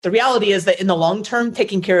The reality is that in the long term,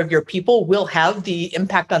 taking care of your people will have the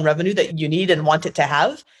impact on revenue that you need and want it to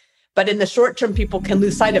have. But in the short term, people can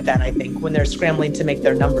lose sight of that, I think, when they're scrambling to make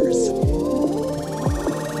their numbers.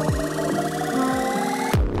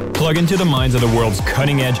 Plug into the minds of the world's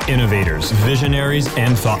cutting-edge innovators, visionaries,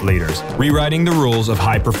 and thought leaders, rewriting the rules of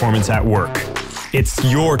high performance at work. It's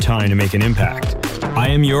your time to make an impact. I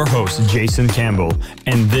am your host, Jason Campbell,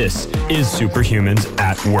 and this is Superhumans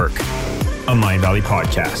at Work, a Mindvalley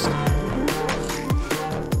podcast.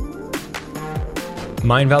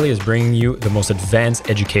 Mindvalley is bringing you the most advanced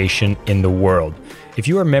education in the world. If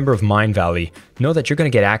you are a member of Mindvalley, know that you're going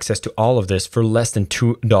to get access to all of this for less than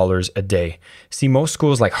 $2 a day. See, most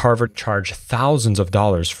schools like Harvard charge thousands of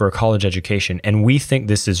dollars for a college education, and we think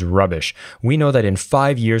this is rubbish. We know that in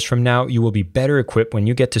 5 years from now, you will be better equipped when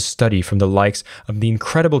you get to study from the likes of the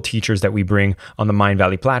incredible teachers that we bring on the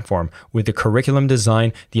Mindvalley platform, with the curriculum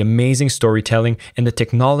design, the amazing storytelling, and the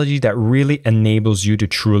technology that really enables you to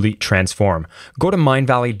truly transform. Go to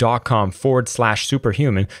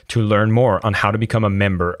mindvalley.com/superhuman to learn more on how to become a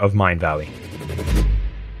member of Mindvalley.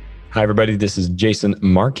 Hi, everybody. This is Jason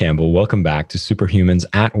Mark Campbell. Welcome back to Superhumans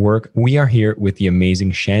at Work. We are here with the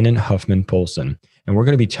amazing Shannon Huffman-Polson, and we're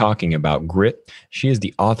going to be talking about grit. She is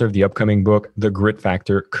the author of the upcoming book, The Grit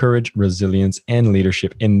Factor: Courage, Resilience, and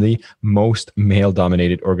Leadership in the Most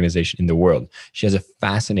Male-Dominated Organization in the World. She has a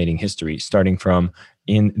fascinating history, starting from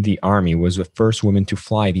in the Army, was the first woman to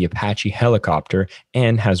fly the Apache helicopter,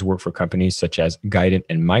 and has worked for companies such as Guidant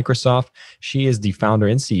and Microsoft. She is the founder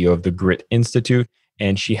and CEO of the Grit Institute,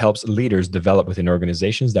 and she helps leaders develop within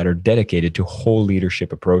organizations that are dedicated to a whole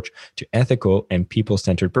leadership approach to ethical and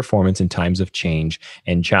people-centered performance in times of change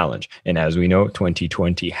and challenge. And as we know,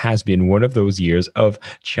 2020 has been one of those years of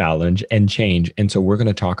challenge and change. And so we're going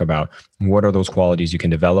to talk about what are those qualities you can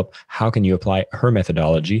develop, how can you apply her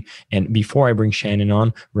methodology. And before I bring Shannon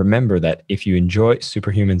on, remember that if you enjoy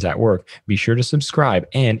Superhumans at Work, be sure to subscribe.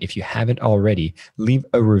 And if you haven't already, leave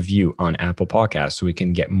a review on Apple Podcasts so we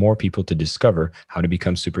can get more people to discover how to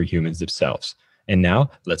become superhumans themselves. And now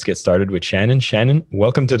let's get started with Shannon. Shannon,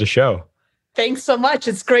 welcome to the show. Thanks so much.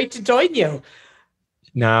 It's great to join you.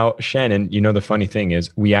 Now, Shannon, you know, the funny thing is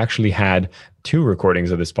we actually had 2 recordings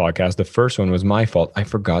of this podcast. The first one was my fault. I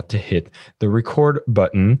forgot to hit the record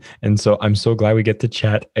button. And so I'm so glad we get to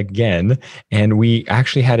chat again. And we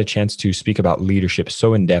actually had a chance to speak about leadership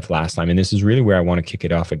so in depth last time. And this is really where I want to kick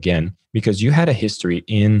it off again, because you had a history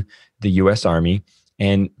in the US Army.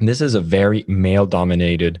 And this is a very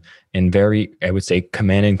male-dominated and very, I would say,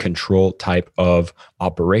 command and control type of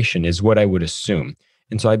operation is what I would assume.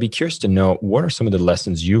 And so I'd be curious to know, what are some of the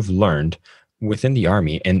lessons you've learned within the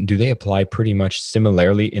Army, and do they apply pretty much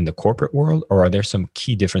similarly in the corporate world, or are there some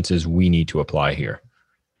key differences we need to apply here?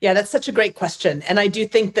 Yeah, that's such a great question. And I do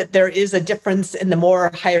think that there is a difference in the more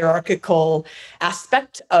hierarchical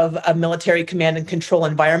aspect of a military command and control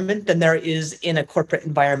environment than there is in a corporate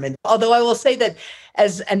environment. Although I will say that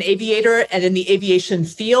as an aviator and in the aviation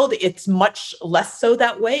field, it's much less so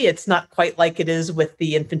that way. It's not quite like it is with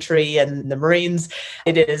the infantry and the Marines.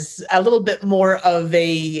 It is a little bit more of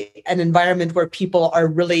an environment where people are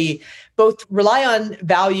really both rely on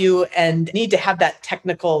value and need to have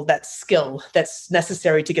that skill that's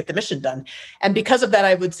necessary to get the mission done. And because of that,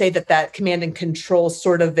 I would say that command and control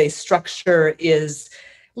sort of a structure is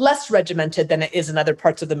less regimented than it is in other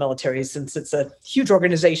parts of the military, since it's a huge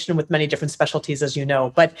organization with many different specialties, as you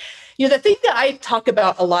know. But the thing that I talk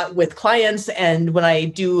about a lot with clients, and when I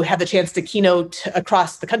do have the chance to keynote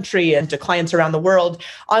across the country and to clients around the world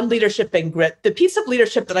on leadership and grit, the piece of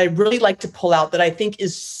leadership that I really like to pull out that I think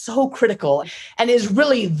is so critical and is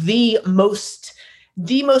really the most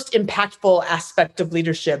impactful aspect of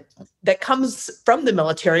leadership that comes from the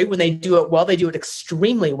military. When they do it well, they do it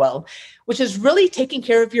extremely well, which is really taking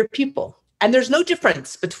care of your people. And there's no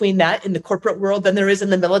difference between that in the corporate world than there is in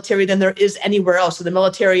the military, than there is anywhere else. In the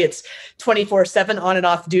military, it's 24/7 on and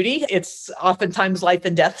off duty. It's oftentimes life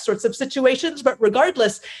and death sorts of situations. But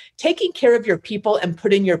regardless, taking care of your people and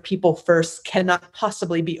putting your people first cannot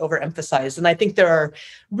possibly be overemphasized. And I think there are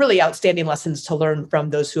really outstanding lessons to learn from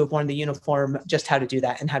those who have worn the uniform, just how to do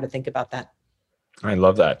that and how to think about that. I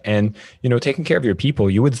love that. And, taking care of your people,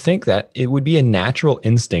 you would think that it would be a natural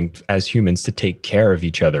instinct as humans to take care of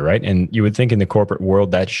each other, right? And you would think in the corporate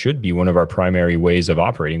world, that should be one of our primary ways of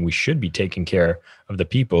operating. We should be taking care of the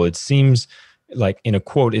people. It seems like, in a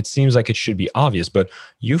quote, it seems like it should be obvious, but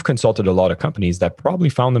you've consulted a lot of companies that probably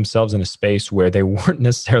found themselves in a space where they weren't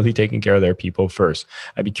necessarily taking care of their people first.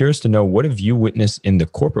 I'd be curious to know, what have you witnessed in the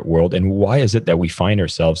corporate world, and why is it that we find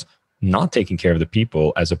ourselves not taking care of the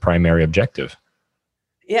people as a primary objective?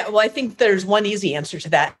 Yeah, well, I think there's one easy answer to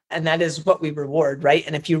that, and that is what we reward, right?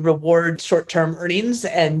 And if you reward short-term earnings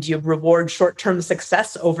and you reward short-term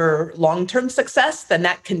success over long-term success, then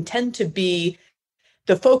that can tend to be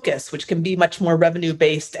the focus, which can be much more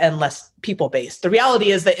revenue-based and less people-based. The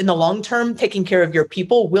reality is that in the long term, taking care of your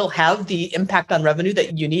people will have the impact on revenue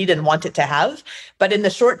that you need and want it to have. But in the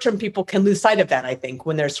short term, people can lose sight of that, I think,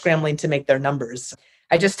 when they're scrambling to make their numbers.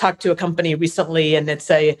 I just talked to a company recently, and it's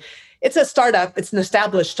a startup, it's an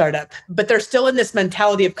established startup, but they're still in this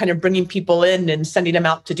mentality of kind of bringing people in and sending them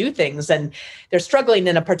out to do things. And they're struggling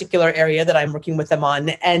in a particular area that I'm working with them on.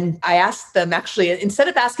 And I asked them, actually, instead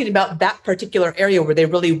of asking about that particular area where they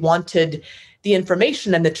really wanted the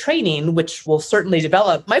information and the training, which will certainly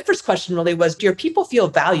develop, my first question really was, do your people feel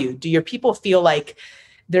valued? Do your people feel like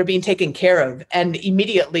they're being taken care of? And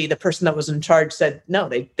immediately the person that was in charge said, no,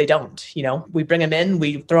 they don't. We bring them in,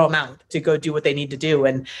 we throw them out to go do what they need to do.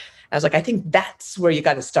 And I was like, I think that's where you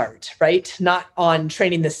got to start, right? Not on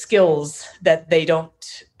training the skills that they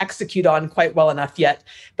don't execute on quite well enough yet,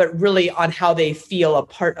 but really on how they feel a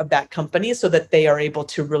part of that company so that they are able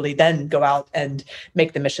to really then go out and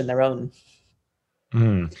make the mission their own.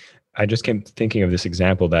 I just came thinking of this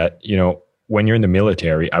example that, when you're in the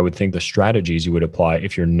military, I would think the strategies you would apply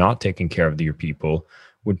if you're not taking care of your people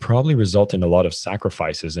would probably result in a lot of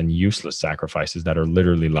sacrifices and useless sacrifices that are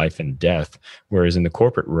literally life and death. Whereas in the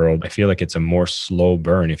corporate world, I feel like it's a more slow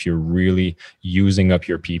burn. If you're really using up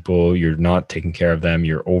your people, you're not taking care of them,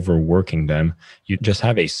 you're overworking them, you just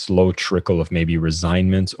have a slow trickle of maybe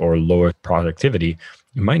resignments or lower productivity.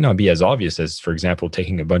 It might not be as obvious as, for example,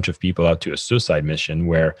 taking a bunch of people out to a suicide mission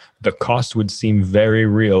where the cost would seem very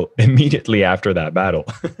real immediately after that battle.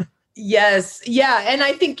 Yes. Yeah. And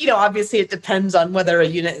I think, obviously it depends on whether a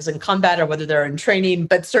unit is in combat or whether they're in training,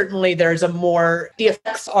 but certainly the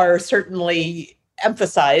effects are certainly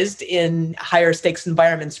emphasized in higher stakes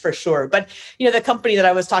environments for sure. But, the company that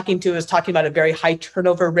I was talking to was talking about a very high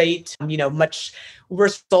turnover rate, much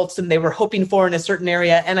worse results than they were hoping for in a certain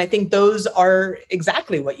area. And I think those are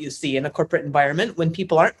exactly what you see in a corporate environment when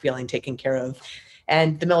people aren't feeling taken care of.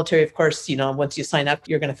 And the military, of course, once you sign up,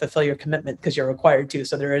 you're going to fulfill your commitment because you're required to.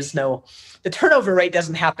 So the turnover rate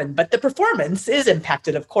doesn't happen, but the performance is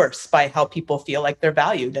impacted, of course, by how people feel like they're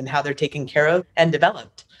valued and how they're taken care of and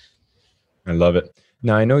developed. I love it.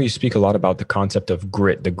 Now, I know you speak a lot about the concept of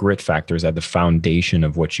grit. The grit factor is at the foundation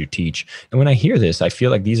of what you teach. And when I hear this, I feel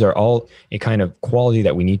like these are all a kind of quality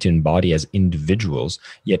that we need to embody as individuals.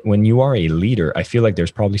 Yet when you are a leader, I feel like there's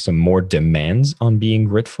probably some more demands on being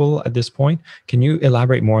gritful at this point. Can you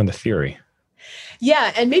elaborate more on the theory?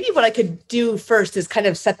 Yeah. And maybe what I could do first is kind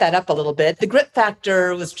of set that up a little bit. The Grit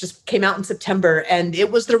Factor came out in September, and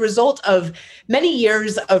it was the result of many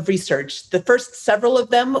years of research. The first several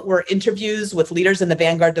of them were interviews with leaders in the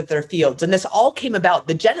vanguard of their fields. And this all came about,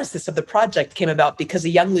 the genesis of the project came about because a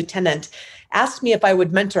young lieutenant asked me if I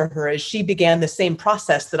would mentor her as she began the same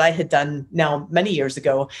process that I had done now many years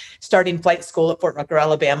ago, starting flight school at Fort Rucker,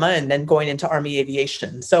 Alabama, and then going into Army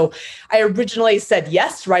aviation. So I originally said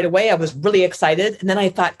yes right away. I was really excited. And then I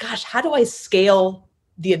thought, gosh, how do I scale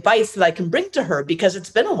the advice that I can bring to her? Because it's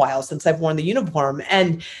been a while since I've worn the uniform.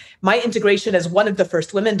 And my integration as one of the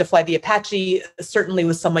first women to fly the Apache certainly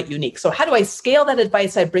was somewhat unique. So how do I scale that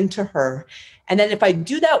advice I bring to her? And then if I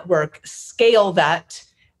do that work, scale that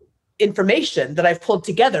information that I've pulled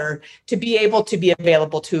together to be able to be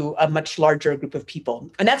available to a much larger group of people.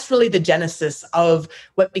 And that's really the genesis of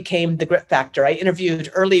what became the Grit Factor. I interviewed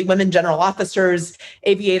early women general officers,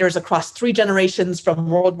 aviators across 3 generations from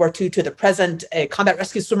World War II to the present, a combat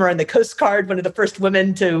rescue swimmer in the Coast Guard, one of the first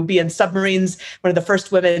women to be in submarines, one of the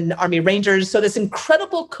first women Army Rangers. So this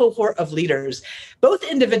incredible cohort of leaders, both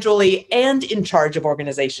individually and in charge of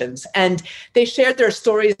organizations. And they shared their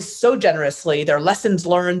stories so generously, their lessons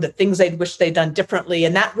learned, the things they'd wish they'd done differently.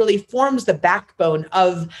 And that really forms the backbone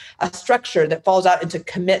of a structure that falls out into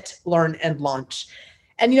commit, learn, and launch.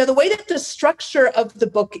 And, the way that the structure of the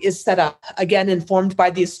book is set up, again, informed by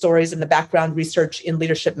these stories and the background research in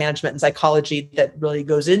leadership management and psychology that really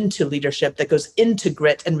goes into leadership, that goes into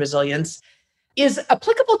grit and resilience, is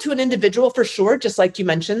applicable to an individual for sure, just like you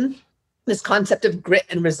mentioned. This concept of grit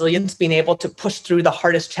and resilience, being able to push through the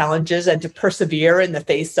hardest challenges and to persevere in the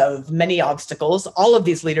face of many obstacles. All of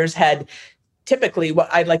these leaders had typically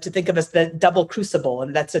what I'd like to think of as the double crucible.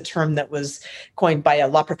 And that's a term that was coined by a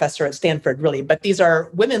law professor at Stanford, really. But these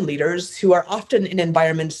are women leaders who are often in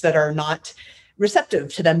environments that are not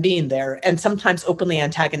receptive to them being there and sometimes openly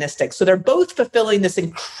antagonistic. So they're both fulfilling this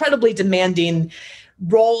incredibly demanding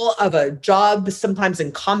role of a job, sometimes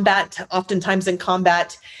in combat, oftentimes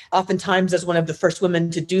as one of the first women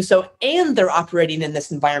to do so. And they're operating in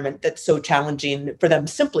this environment that's so challenging for them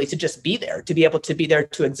simply to just be there, to be able to be there,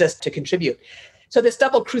 to exist, to contribute. So this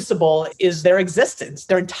double crucible is their existence.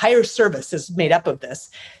 Their entire service is made up of this.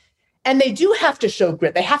 And they do have to show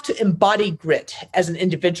grit. They have to embody grit as an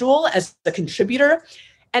individual, as a contributor.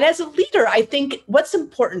 And as a leader, I think what's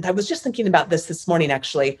important, I was just thinking about this morning,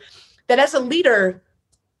 actually, that as a leader,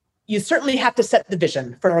 you certainly have to set the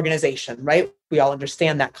vision for an organization, right? We all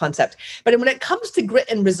understand that concept. But when it comes to grit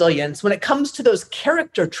and resilience, when it comes to those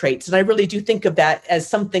character traits, and I really do think of that as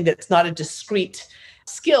something that's not a discrete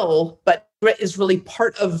skill, but grit is really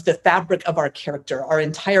part of the fabric of our character, our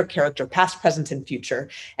entire character, past, present, and future.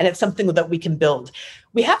 And it's something that we can build.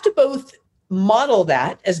 We have to both model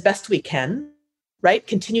that as best we can, right?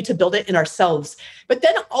 Continue to build it in ourselves, but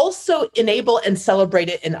then also enable and celebrate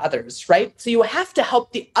it in others, right? So you have to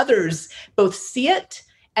help the others both see it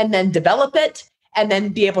and then develop it and then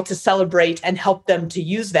be able to celebrate and help them to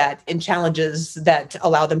use that in challenges that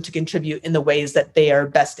allow them to contribute in the ways that they are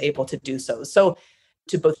best able to do so. So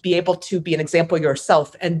to both be able to be an example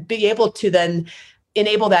yourself and be able to then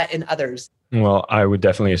enable that in others. Well, I would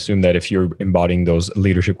definitely assume that if you're embodying those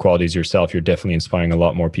leadership qualities yourself, you're definitely inspiring a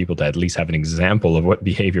lot more people to at least have an example of what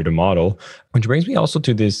behavior to model. Which brings me also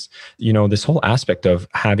to this, this whole aspect of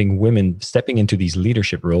having women stepping into these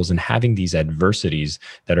leadership roles and having these adversities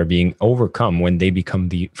that are being overcome when they become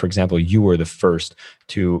for example, you were the first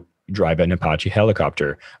to drive an Apache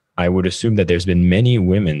helicopter. I would assume that there's been many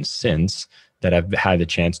women since that have had the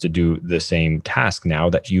chance to do the same task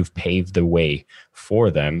now that you've paved the way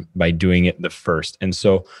for them by doing it the first. And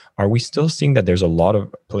so are we still seeing that there's a lot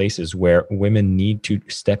of places where women need to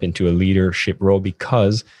step into a leadership role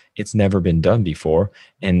because it's never been done before,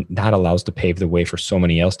 and that allows to pave the way for so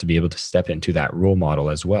many else to be able to step into that role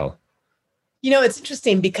model as well? It's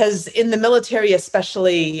interesting because in the military,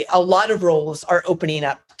 especially, a lot of roles are opening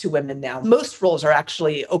up to women now. Most roles are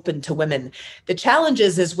actually open to women. The challenge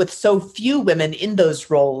is with so few women in those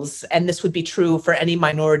roles, and this would be true for any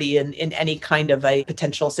minority in any kind of a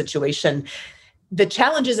potential situation. The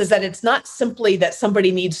challenge is that it's not simply that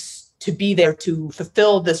somebody needs to be there to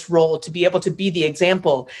fulfill this role, to be able to be the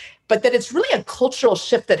example, but that it's really a cultural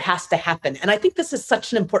shift that has to happen. And I think this is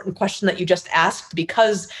such an important question that you just asked,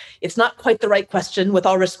 because it's not quite the right question, with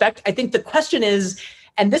all respect. I think the question is,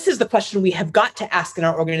 and this is the question we have got to ask in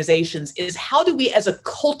our organizations, is how do we as a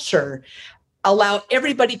culture allow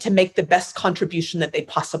everybody to make the best contribution that they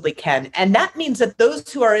possibly can? And that means that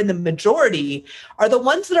those who are in the majority are the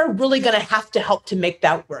ones that are really going to have to help to make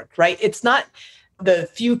that work, right? It's not the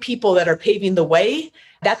few people that are paving the way.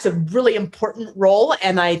 That's a really important role.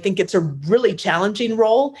 And I think it's a really challenging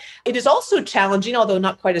role. It is also challenging, although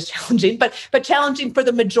not quite as challenging, but challenging for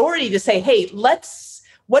the majority to say, hey,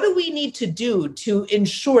 what do we need to do to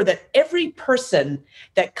ensure that every person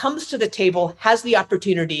that comes to the table has the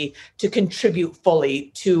opportunity to contribute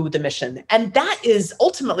fully to the mission? And that is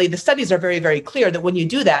ultimately, the studies are very, very clear that when you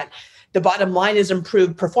do that, the bottom line is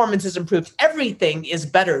improved, performance is improved, everything is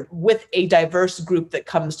better with a diverse group that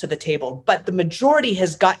comes to the table. But the majority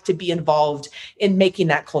has got to be involved in making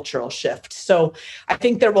that cultural shift. So I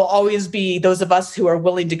think there will always be those of us who are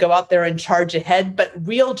willing to go out there and charge ahead, but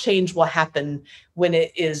real change will happen when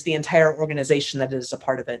it is the entire organization that is a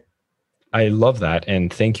part of it. I love that.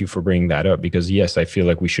 And thank you for bringing that up, because yes, I feel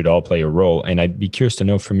like we should all play a role. And I'd be curious to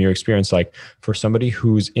know from your experience, like for somebody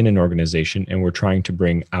who's in an organization and we're trying to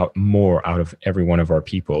bring out more out of every one of our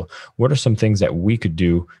people, what are some things that we could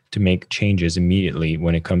do to make changes immediately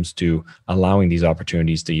when it comes to allowing these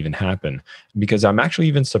opportunities to even happen? Because I'm actually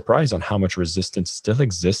even surprised on how much resistance still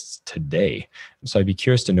exists today. So I'd be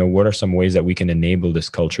curious to know what are some ways that we can enable this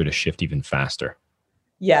culture to shift even faster?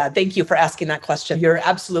 Yeah, thank you for asking that question. You're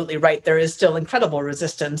absolutely right. There is still incredible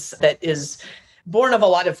resistance that is born of a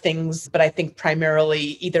lot of things, but I think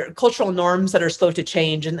primarily either cultural norms that are slow to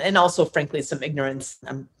change and also, frankly, some ignorance,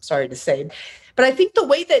 I'm sorry to say. But I think the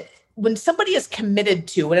way that when somebody is committed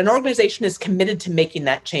to, when an organization is committed to making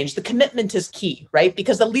that change, the commitment is key, right?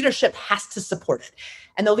 Because the leadership has to support it.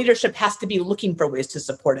 And the leadership has to be looking for ways to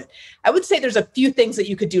support it. I would say there's a few things that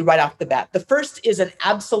you could do right off the bat. The first is an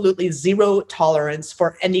absolutely zero tolerance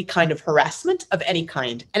for any kind of harassment of any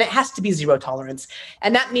kind. And it has to be zero tolerance.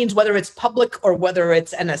 And that means whether it's public or whether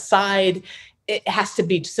it's an aside, it has to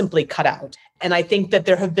be simply cut out. And I think that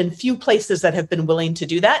there have been few places that have been willing to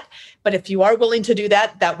do that. But if you are willing to do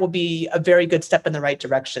that, that will be a very good step in the right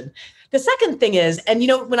direction. The second thing is, and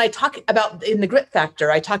when I talk about in the Grit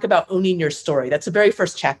Factor, I talk about owning your story. That's the very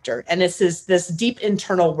first chapter. And this is this deep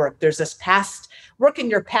internal work. There's this past work in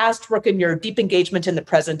your past, work in your deep engagement in the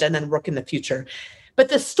present, and then work in the future. But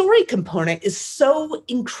the story component is so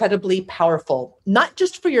incredibly powerful, not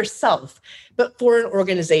just for yourself, but for an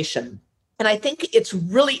organization. And I think it's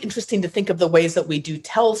really interesting to think of the ways that we do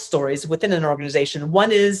tell stories within an organization.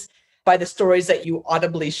 One is by the stories that you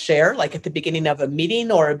audibly share, like at the beginning of a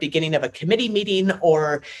meeting or a beginning of a committee meeting,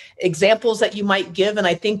 or examples that you might give. And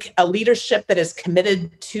I think a leadership that is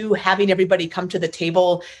committed to having everybody come to the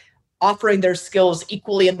table, offering their skills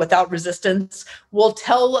equally and without resistance, will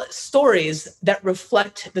tell stories that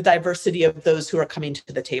reflect the diversity of those who are coming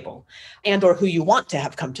to the table and or who you want to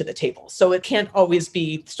have come to the table. So it can't always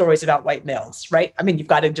be stories about white males, right? I mean, you've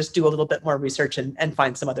got to just do a little bit more research and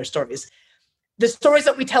find some other stories. The stories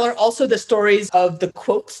that we tell are also the stories of the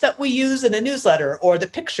quotes that we use in a newsletter or the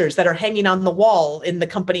pictures that are hanging on the wall in the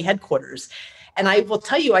company headquarters. And I will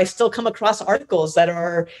tell you, I still come across articles that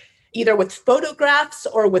are either with photographs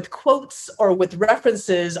or with quotes or with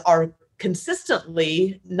references are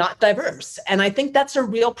consistently not diverse. And I think that's a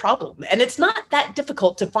real problem. And it's not that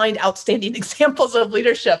difficult to find outstanding examples of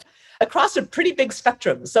leadership across a pretty big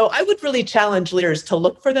spectrum. So I would really challenge leaders to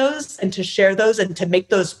look for those and to share those and to make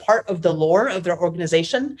those part of the lore of their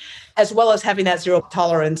organization, as well as having that zero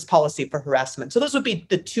tolerance policy for harassment. So those would be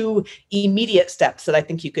the two immediate steps that I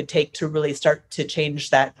think you could take to really start to change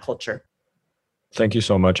that culture. Thank you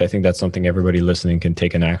so much. I think that's something everybody listening can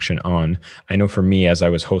take an action on. I know for me, as I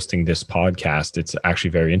was hosting this podcast, it's actually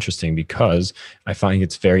very interesting because I find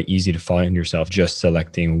it's very easy to find yourself just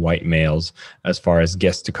selecting white males as far as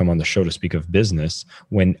guests to come on the show to speak of business,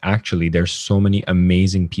 when actually there's so many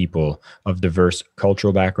amazing people of diverse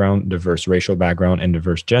cultural background, diverse racial background, and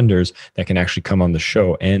diverse genders that can actually come on the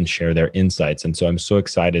show and share their insights. And so I'm so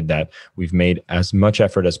excited that we've made as much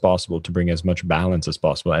effort as possible to bring as much balance as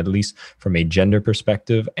possible, at least from a gender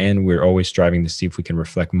perspective, and we're always striving to see if we can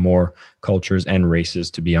reflect more cultures and races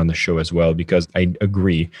to be on the show as well, because I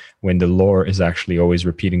agree, when the lore is actually always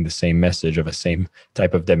repeating the same message of a same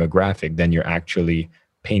type of demographic, then you're actually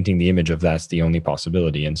painting the image of that's the only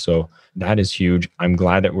possibility. And so that is huge. I'm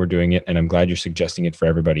glad that we're doing it, and I'm glad you're suggesting it for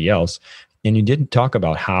everybody else. And you did talk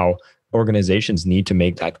about how organizations need to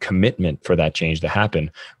make that commitment for that change to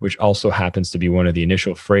happen, which also happens to be one of the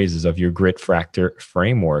initial phrases of your grit factor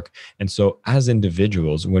framework. And so as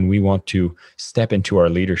individuals, when we want to step into our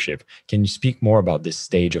leadership, can you speak more about this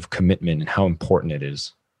stage of commitment and how important it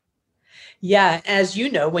is? Yeah, as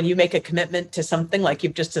you know, when you make a commitment to something like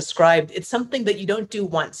you've just described, it's something that you don't do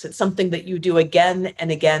once. It's something that you do again and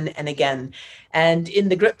again and again. And in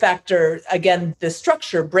the Grit Factor, again, the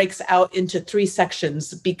structure breaks out into 3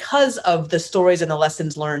 sections because of the stories and the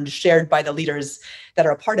lessons learned shared by the leaders that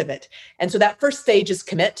are a part of it. And so that first stage is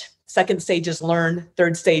commit. Second stage is learn.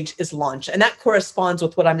 Third stage is launch. And that corresponds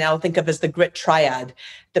with what I now think of as the grit triad: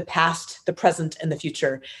 the past, the present, and the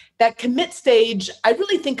future. That commit stage, I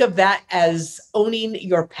really think of that as owning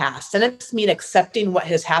your past. And it doesn't mean accepting what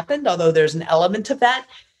has happened, although there's an element of that.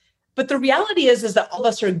 But the reality is that all of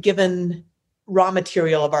us are given raw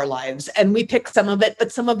material of our lives, and we pick some of it,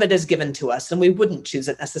 but some of it is given to us, and we wouldn't choose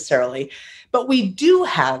it necessarily. But we do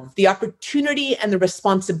have the opportunity and the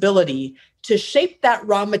responsibility to shape that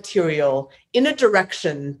raw material in a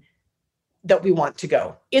direction that we want to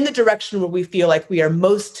go, in the direction where we feel like we are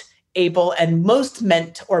most able and most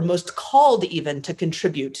meant or most called even to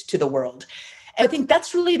contribute to the world. And I think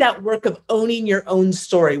that's really that work of owning your own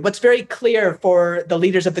story. What's very clear for the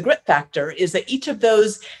leaders of the Grit Factor is that each of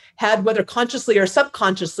those had, whether consciously or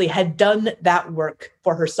subconsciously, had done that work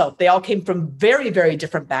for herself. They all came from very, very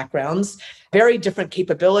different backgrounds, very different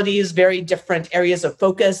capabilities, very different areas of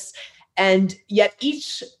focus. And yet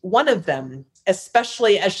each one of them,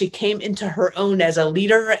 especially as she came into her own as a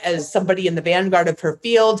leader, as somebody in the vanguard of her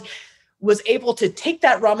field, was able to take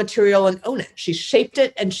that raw material and own it. She shaped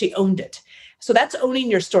it and she owned it. So that's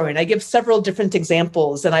owning your story. And I give several different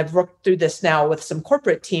examples, and I've worked through this now with some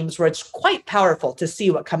corporate teams where it's quite powerful to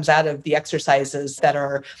see what comes out of the exercises that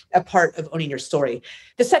are a part of owning your story.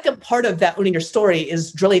 The second part of that owning your story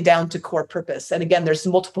is drilling down to core purpose. And again, there's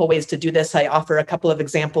multiple ways to do this. I offer a couple of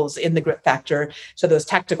examples in the Grit Factor. So those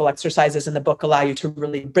tactical exercises in the book allow you to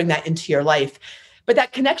really bring that into your life. But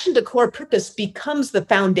that connection to core purpose becomes the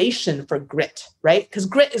foundation for grit, right? Because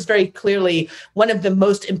grit is very clearly one of the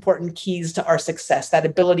most important keys to our success, that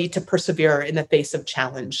ability to persevere in the face of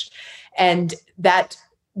challenge. And that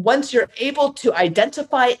once you're able to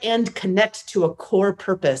identify and connect to a core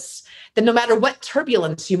purpose, then no matter what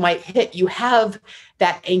turbulence you might hit, you have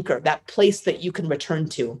that anchor, that place that you can return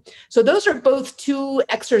to. So those are both 2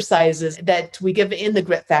 exercises that we give in the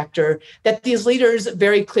Grit Factor that these leaders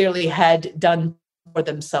very clearly had done for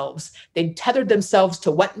themselves. They tethered themselves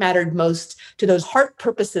to what mattered most, to those heart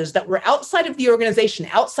purposes that were outside of the organization,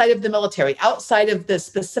 outside of the military, outside of the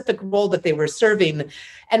specific role that they were serving,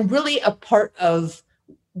 and really a part of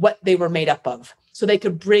what they were made up of, so they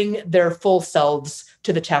could bring their full selves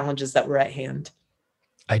to the challenges that were at hand.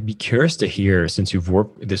 I'd be curious to hear, since you've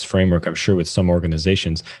worked this framework, I'm sure, with some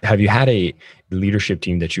organizations, have you had a leadership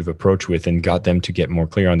team that you've approached with and got them to get more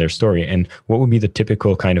clear on their story? And what would be the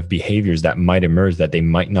typical kind of behaviors that might emerge that they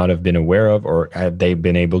might not have been aware of? Or have they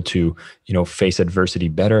been able to, face adversity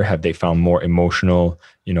better? Have they found more emotional,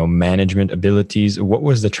 management abilities? What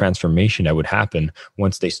was the transformation that would happen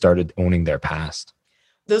once they started owning their past?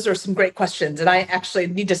 Those are some great questions. And I actually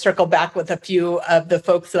need to circle back with a few of the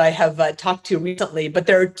folks that I have talked to recently. But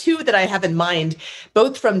there are two that I have in mind,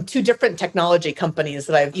 both from two different technology companies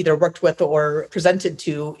that I've either worked with or presented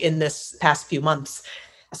to in this past few months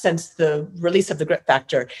since the release of the Grit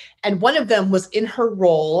Factor. And one of them was in her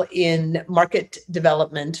role in market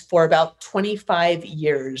development for about 25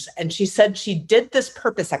 years. And she said she did this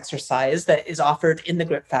purpose exercise that is offered in the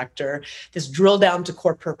Grit Factor, this drill down to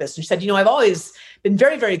core purpose. And she said, I've always been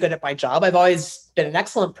very, very good at my job. I've always been an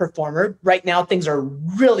excellent performer. Right now, things are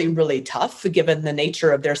really, really tough given the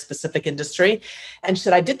nature of their specific industry. And she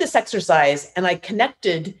said, I did this exercise and I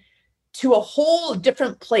connected to a whole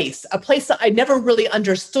different place, a place that I never really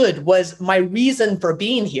understood was my reason for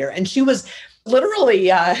being here. And she was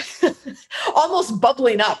literally almost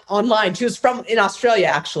bubbling up online. She was in Australia,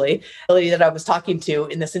 actually, the lady that I was talking to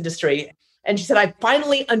in this industry. And she said, I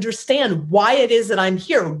finally understand why it is that I'm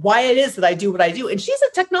here, why it is that I do what I do. And she's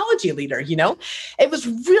a technology leader, It was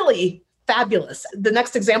really fabulous. The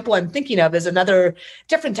next example I'm thinking of is another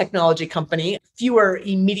different technology company, fewer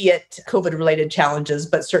immediate COVID-related challenges,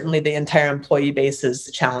 but certainly the entire employee base is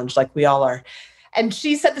challenged like we all are. And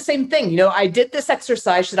she said the same thing. I did this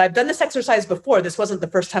exercise. She said, I've done this exercise before. This wasn't the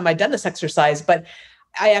first time I'd done this exercise, but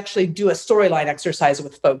I actually do a storyline exercise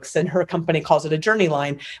with folks, and her company calls it a journey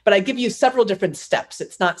line. But I give you several different steps.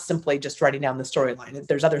 It's not simply just writing down the storyline.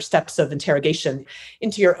 There's other steps of interrogation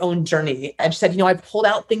into your own journey. And she said, I've pulled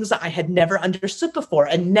out things that I had never understood before.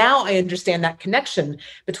 And now I understand that connection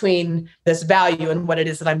between this value and what it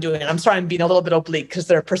is that I'm doing. And I'm sorry, I'm being a little bit oblique because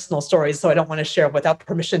they're personal stories, so I don't want to share without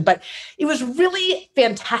permission. But it was really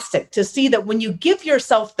fantastic to see that when you give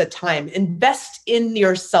yourself the time, invest in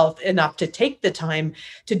yourself enough to take the time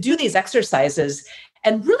to do these exercises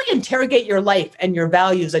and really interrogate your life and your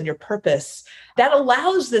values and your purpose, that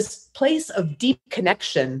allows this place of deep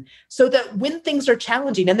connection so that when things are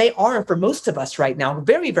challenging, and they are for most of us right now,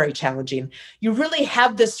 very, very challenging, you really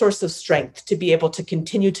have this source of strength to be able to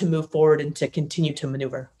continue to move forward and to continue to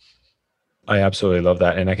maneuver. I absolutely love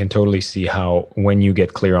that. And I can totally see how when you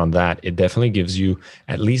get clear on that, it definitely gives you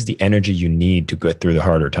at least the energy you need to get through the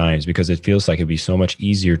harder times, because it feels like it'd be so much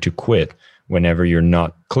easier to quit whenever you're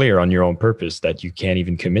not clear on your own purpose that you can't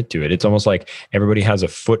even commit to it. It's almost like everybody has a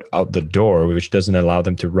foot out the door, which doesn't allow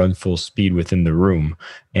them to run full speed within the room.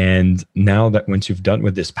 And now that once you've done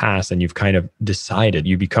with this past and you've kind of decided,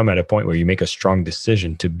 you become at a point where you make a strong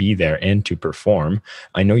decision to be there and to perform.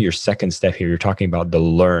 I know your second step here, you're talking about the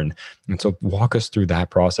learn. And so walk us through that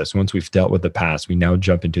process. Once we've dealt with the past, we now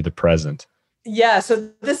jump into the present. Yeah, so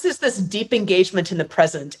this is this deep engagement in the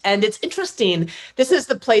present. And it's interesting. This is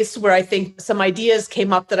the place where I think some ideas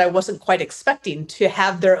came up that I wasn't quite expecting to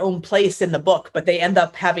have their own place in the book, but they end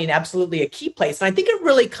up having absolutely a key place. And I think it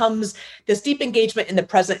really comes, this deep engagement in the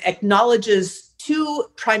present acknowledges two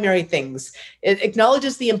primary things. It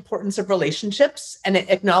acknowledges the importance of relationships, and it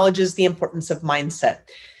acknowledges the importance of mindset.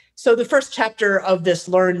 So the first chapter of this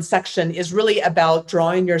Learn section is really about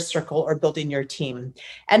drawing your circle or building your team.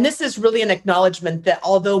 And this is really an acknowledgement that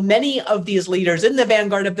although many of these leaders in the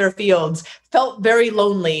vanguard of their fields felt very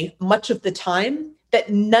lonely much of the time,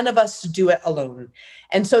 that none of us do it alone.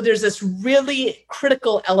 And so there's this really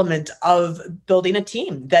critical element of building a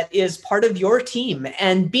team that is part of your team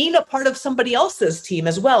and being a part of somebody else's team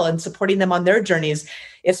as well and supporting them on their journeys.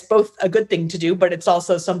 It's both a good thing to do, but it's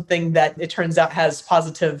also something that it turns out has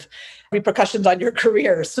positive repercussions on your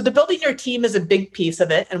career. So the building your team is a big piece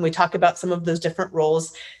of it. And we talk about some of those different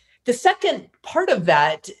roles. The second part of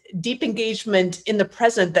that deep engagement in the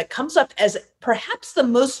present that comes up as perhaps the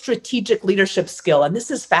most strategic leadership skill, and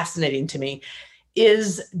this is fascinating to me,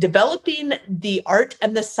 is developing the art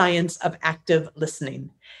and the science of active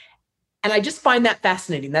listening. And I just find that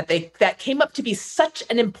fascinating that came up to be such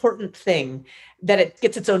an important thing that it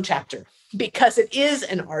gets its own chapter, because it is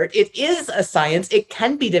an art, it is a science, it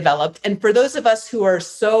can be developed. And for those of us who are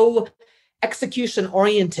so execution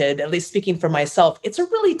oriented, at least speaking for myself, it's a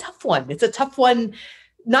really tough one. It's a tough one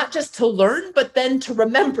not just to learn, but then to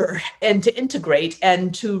remember and to integrate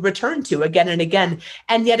and to return to again and again.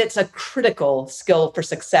 And yet it's a critical skill for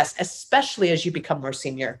success, especially as you become more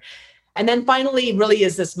senior. And then finally, really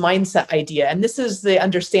is this mindset idea. And this is the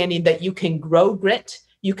understanding that you can grow grit,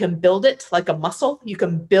 you can build it like a muscle, you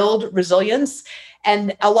can build resilience.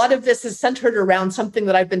 And a lot of this is centered around something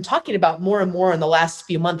that I've been talking about more and more in the last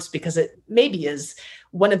few months, because it maybe is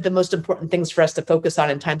one of the most important things for us to focus on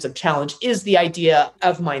in times of challenge is the idea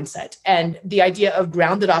of mindset and the idea of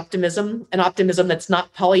grounded optimism, an optimism that's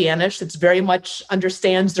not Pollyannish, that's very much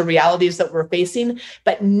understands the realities that we're facing,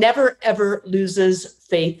 but never, ever loses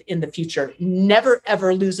faith in the future, never,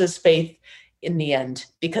 ever loses faith in the end,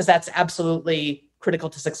 because that's absolutely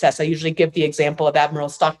critical to success. I usually give the example of Admiral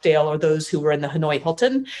Stockdale or those who were in the Hanoi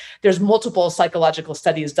Hilton. There's multiple psychological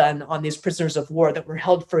studies done on these prisoners of war that were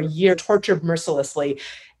held for a year, tortured mercilessly.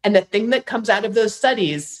 And the thing that comes out of those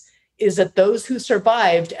studies is that those who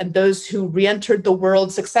survived and those who re-entered the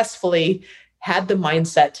world successfully had the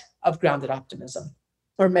mindset of grounded optimism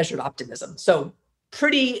or measured optimism. So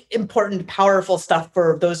pretty important, powerful stuff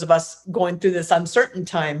for those of us going through this uncertain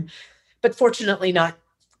time, but fortunately not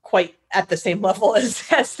quite at the same level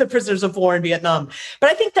as the prisoners of war in Vietnam. But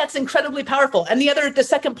I think that's incredibly powerful. And the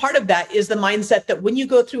second part of that is the mindset that when you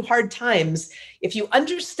go through hard times, if you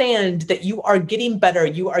understand that you are getting better,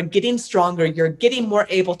 you are getting stronger, you're getting more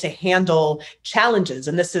able to handle challenges.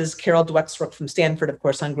 And this is Carol Dweck's work from Stanford, of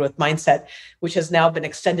course, on growth mindset, which has now been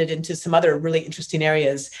extended into some other really interesting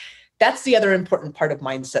areas. That's the other important part of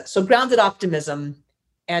mindset. So grounded optimism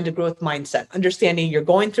and a growth mindset, understanding you're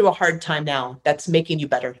going through a hard time now, that's making you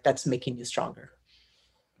better, that's making you stronger.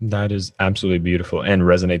 That is absolutely beautiful and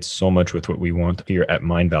resonates so much with what we want here at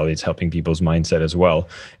Mindvalley. It's helping people's mindset as well.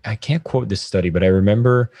 I can't quote this study, but I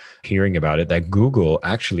remember hearing about it that Google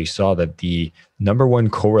actually saw that the number one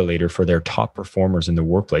correlator for their top performers in the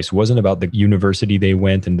workplace wasn't about the university they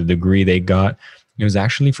went and the degree they got. It was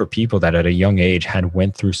actually for people that at a young age had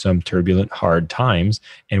went through some turbulent, hard times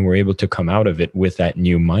and were able to come out of it with that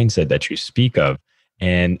new mindset that you speak of.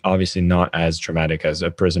 And obviously not as traumatic as a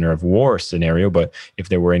prisoner of war scenario, but if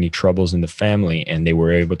there were any troubles in the family and they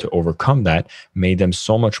were able to overcome that, made them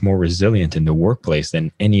so much more resilient in the workplace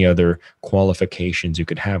than any other qualifications you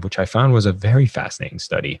could have, which I found was a very fascinating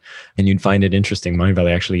study. And you'd find it interesting.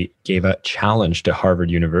 Mindvalley actually gave a challenge to Harvard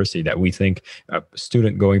University that we think a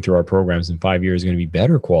student going through our programs in 5 years is going to be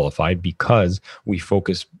better qualified because we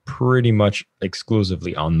focus pretty much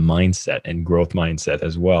exclusively on mindset and growth mindset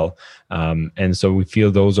as well. And so we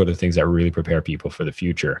feel those are the things that really prepare people for the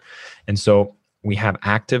future. And so we have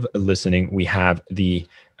active listening. We have the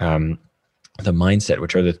mindset,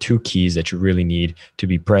 which are the two keys that you really need to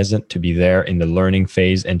be present, to be there in the learning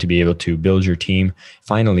phase, and to be able to build your team.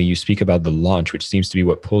 Finally, you speak about the launch, which seems to be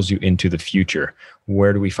what pulls you into the future.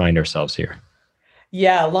 Where do we find ourselves here?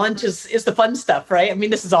 Yeah, launch is the fun stuff, right? I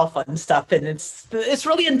mean, this is all fun stuff, and it's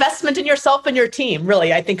really investment in yourself and your team.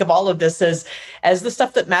 Really, I think of all of this as the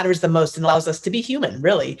stuff that matters the most and allows us to be human,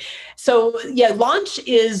 really. So yeah, launch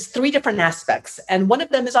is 3 different aspects, and one of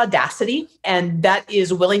them is audacity, and that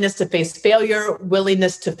is willingness to face failure,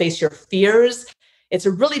 willingness to face your fears. It's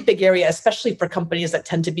a really big area, especially for companies that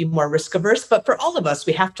tend to be more risk averse. But for all of us,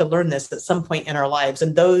 we have to learn this at some point in our lives.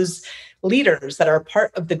 And those leaders that are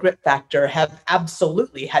part of the grit factor have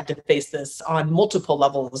absolutely had to face this on multiple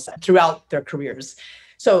levels throughout their careers.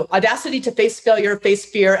 So audacity to face failure, face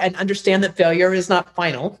fear, and understand that failure is not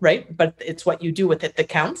final, right? But it's what you do with it that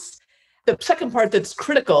counts. The second part that's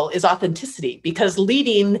critical is authenticity, because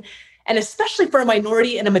leading, and especially for a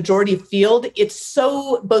minority and a majority field, it's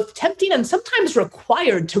so both tempting and sometimes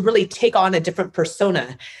required to really take on a different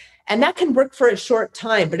persona. And that can work for a short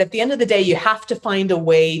time. But at the end of the day, you have to find a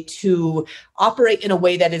way to operate in a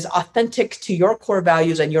way that is authentic to your core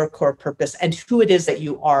values and your core purpose and who it is that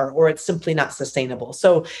you are, or it's simply not sustainable.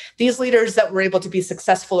 So these leaders that were able to be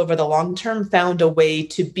successful over the long term found a way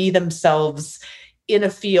to be themselves in a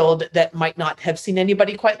field that might not have seen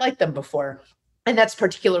anybody quite like them before. And that's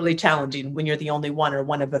particularly challenging when you're the only one or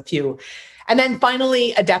one of a few. And then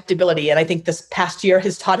finally, adaptability. And I think this past year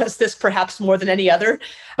has taught us this perhaps more than any other.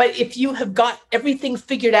 But if you have got everything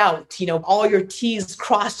figured out, all your T's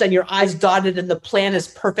crossed and your I's dotted and the plan is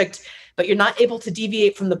perfect, but you're not able to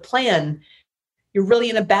deviate from the plan, you're really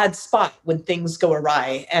in a bad spot when things go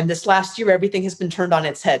awry. And this last year, everything has been turned on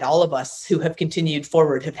its head. All of us who have continued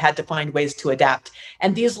forward have had to find ways to adapt.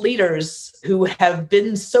 And these leaders who have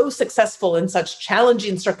been so successful in such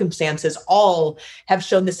challenging circumstances all have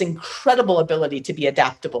shown this incredible ability to be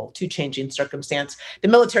adaptable to changing circumstance. The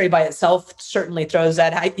military by itself certainly throws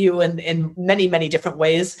that at you in many, many different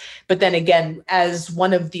ways. But then again, as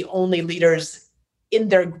one of the only leaders in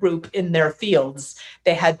their group, in their fields,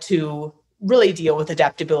 they had to really deal with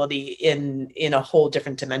adaptability in a whole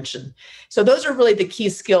different dimension. So those are really the key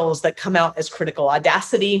skills that come out as critical: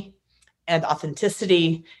 audacity and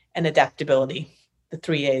authenticity and adaptability. The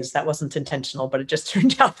 3 A's. That wasn't intentional, but it just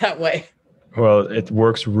turned out that way. Well, it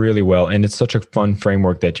works really well. And it's such a fun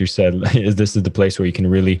framework that you said is this is the place where you can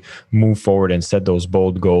really move forward and set those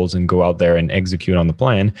bold goals and go out there and execute on the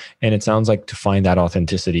plan. And it sounds like to find that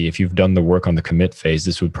authenticity, if you've done the work on the commit phase,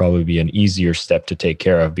 this would probably be an easier step to take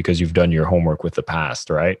care of because you've done your homework with the past,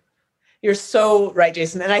 right? You're so right,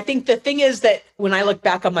 Jason. And I think the thing is that when I look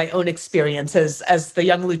back on my own experience as the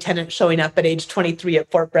young lieutenant showing up at age 23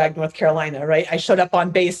 at Fort Bragg, North Carolina, right? I showed up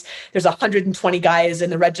on base. There's 120 guys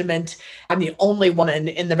in the regiment. I'm the only woman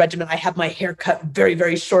in the regiment. I have my hair cut very,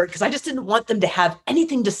 very short because I just didn't want them to have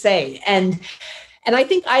anything to say. And I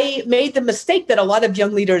think I made the mistake that a lot of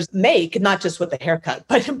young leaders make, not just with the haircut,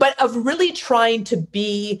 but of really trying to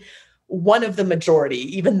be one of the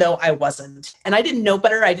majority, even though I wasn't. And I didn't know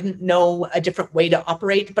better. I didn't know a different way to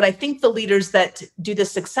operate. But I think the leaders that do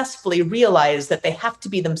this successfully realize that they have to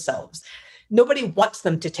be themselves. Nobody wants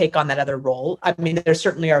them to take on that other role. I mean, there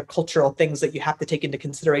certainly are cultural things that you have to take into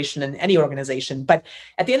consideration in any organization. But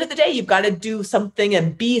at the end of the day, you've got to do something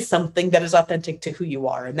and be something that is authentic to who you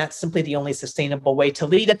are. And that's simply the only sustainable way to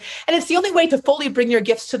lead. And it's the only way to fully bring your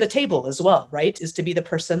gifts to the table as well, right? Is to be the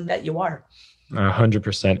person that you are.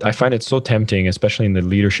 100%. I find it so tempting, especially in the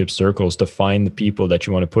leadership circles, to find the people that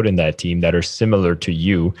you want to put in that team that are similar to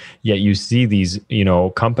you. Yet you see these,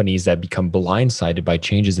 companies that become blindsided by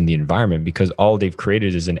changes in the environment because all they've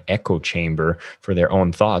created is an echo chamber for their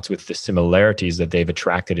own thoughts with the similarities that they've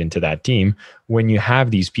attracted into that team. When you have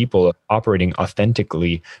these people operating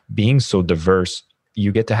authentically, being so diverse,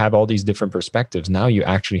 you get to have all these different perspectives. Now you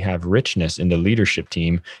actually have richness in the leadership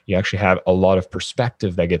team. You actually have a lot of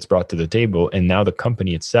perspective that gets brought to the table. And now the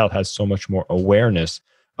company itself has so much more awareness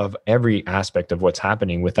of every aspect of what's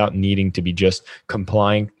happening without needing to be just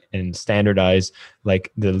complying and standardized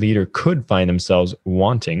like the leader could find themselves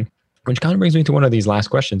wanting. Which kind of brings me to one of these last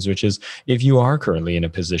questions, which is if you are currently in a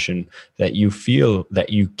position that you feel that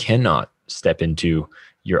you cannot step into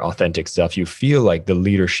your authentic self, you feel like the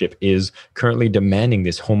leadership is currently demanding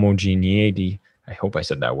this homogeneity. I hope I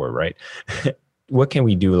said that word right. What can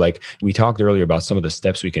we do? Like we talked earlier about some of the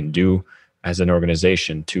steps we can do as an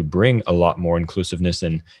organization to bring a lot more inclusiveness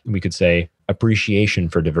and we could say appreciation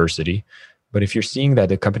for diversity. But if you're seeing that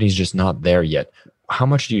the company is just not there yet, how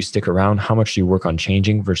much do you stick around? How much do you work on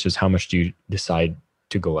changing versus how much do you decide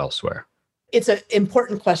to go elsewhere? It's an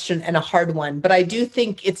important question and a hard one, but I do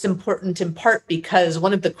think it's important in part because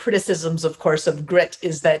one of the criticisms, of course, of grit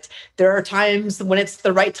is that there are times when it's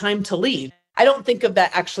the right time to lead. I don't think of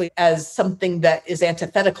that actually as something that is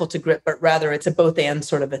antithetical to grit, but rather it's a both and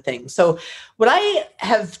sort of a thing. So what I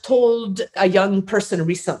have told a young person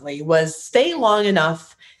recently was stay long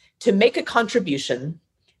enough to make a contribution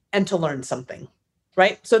and to learn something.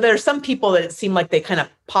 Right. So there are some people that it seem like they kind of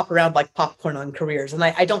pop around like popcorn on careers. And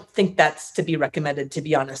I don't think that's to be recommended, to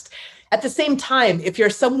be honest. At the same time, if you're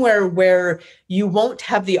somewhere where you won't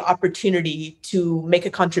have the opportunity to make a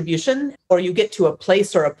contribution, or you get to a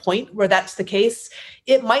place or a point where that's the case,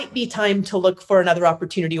 it might be time to look for another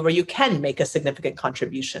opportunity where you can make a significant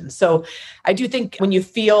contribution. So I do think when you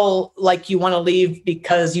feel like you want to leave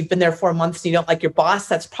because you've been there 4 months and you don't like your boss,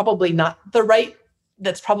 that's probably not the right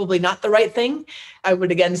thing. I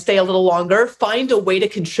would, again, stay a little longer, find a way to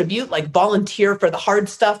contribute, like volunteer for the hard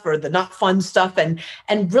stuff or the not fun stuff and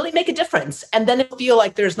really make a difference. And then if you feel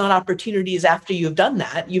like there's not opportunities after you've done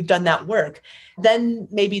that work, then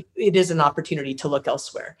maybe it is an opportunity to look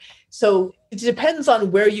elsewhere. So it depends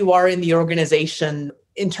on where you are in the organization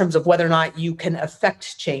in terms of whether or not you can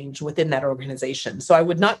affect change within that organization. So I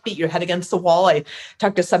would not beat your head against the wall. I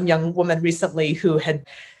talked to some young woman recently who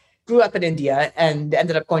grew up in India and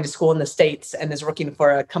ended up going to school in the States and is working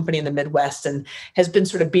for a company in the Midwest and has been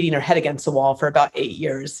sort of beating her head against the wall for about 8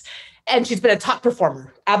 years. And she's been a top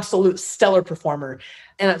performer, absolute stellar performer.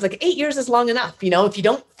 And I was like, 8 years is long enough. If you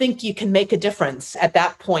don't think you can make a difference at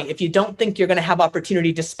that point, if you don't think you're going to have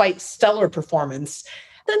opportunity despite stellar performance,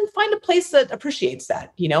 then find a place that appreciates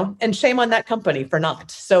that, and shame on that company for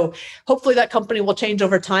not. So hopefully that company will change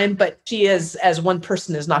over time, but she as one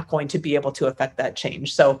person is not going to be able to affect that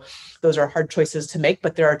change. So those are hard choices to make,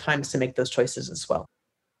 but there are times to make those choices as well.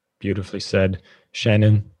 Beautifully said.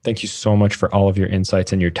 Shannon, thank you so much for all of your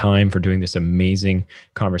insights and your time, for doing this amazing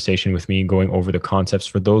conversation with me, going over the concepts.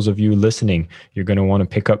 For those of you listening, you're going to want to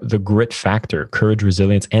pick up The Grit Factor: Courage,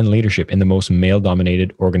 Resilience, and Leadership in the Most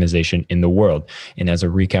Male-Dominated Organization in the World. And as a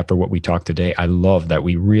recap for what we talked today, I love that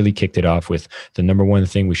we really kicked it off with the number one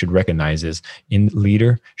thing we should recognize is in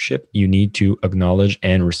leadership, you need to acknowledge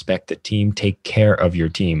and respect the team, take care of your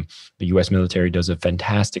team. The US military does a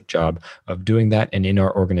fantastic job of doing that. And in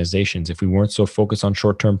our organizations, if we weren't so focused on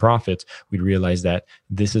short-term profits, we'd realize that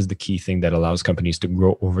this is the key thing that allows companies to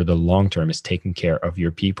grow over the long term, is taking care of your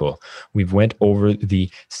people. We've went over the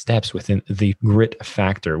steps within the grit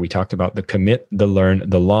factor. We talked about the commit, the learn,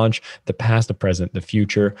 the launch, the past, the present, the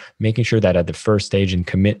future, making sure that at the first stage in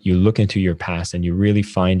commit, you look into your past and you really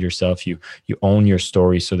find yourself, you own your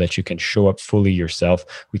story so that you can show up fully yourself.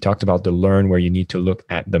 We talked about the learn, where you need to look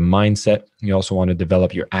at the mindset. You also want to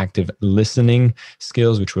develop your active listening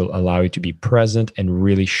skills, which will allow you to be present and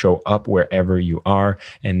really show up wherever you are.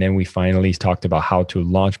 And then we finally talked about how to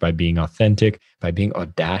launch by being authentic, by being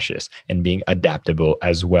audacious, and being adaptable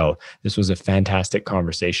as well. This was a fantastic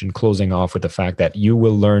conversation, closing off with the fact that you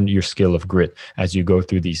will learn your skill of grit as you go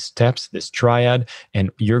through these steps, this triad, and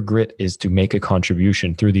your grit is to make a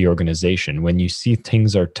contribution through the organization. When you see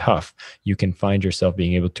things are tough, you can find yourself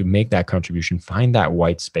being able to make that contribution, find that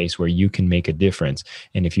white space where you can make a difference.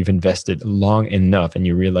 And if you've invested long enough and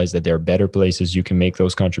you realize that there are better places you can make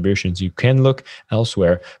those contributions, you can look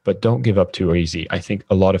elsewhere, but don't give up too easy. I think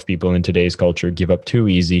a lot of people in today's culture give up too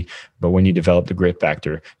easy, but when you develop the grit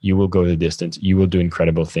factor, you will go the distance, you will do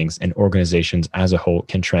incredible things, and organizations as a whole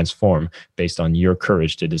can transform based on your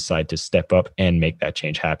courage to decide to step up and make that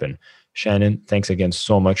change happen. Shannon, thanks again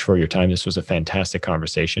so much for your time. This was a fantastic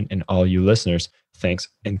conversation, and all you listeners, thanks,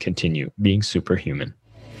 and continue being superhuman.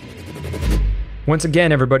 Once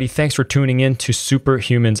again, everybody, thanks for tuning in to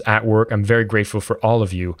Superhumans at Work. I'm very grateful for all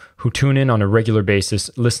of you who tune in on a regular basis,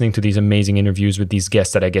 listening to these amazing interviews with these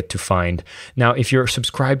guests that I get to find. Now, if you're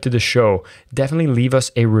subscribed to the show, definitely leave us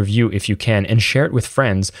a review if you can, and share it with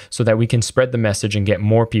friends so that we can spread the message and get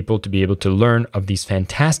more people to be able to learn of these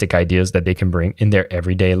fantastic ideas that they can bring in their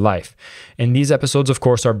everyday life. And these episodes, of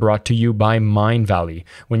course, are brought to you by Mindvalley.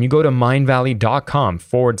 When you go to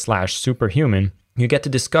mindvalley.com/superhuman, you get to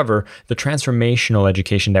discover the transformational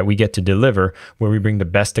education that we get to deliver, where we bring the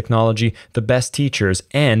best technology, the best teachers,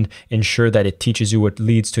 and ensure that it teaches you what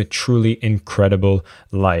leads to a truly incredible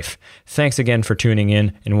life. Thanks again for tuning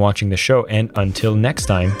in and watching the show, and until next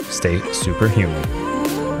time, stay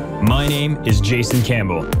superhuman. My name is Jason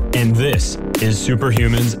Campbell, and this is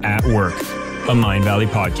Superhumans at Work, a Mindvalley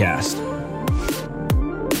podcast.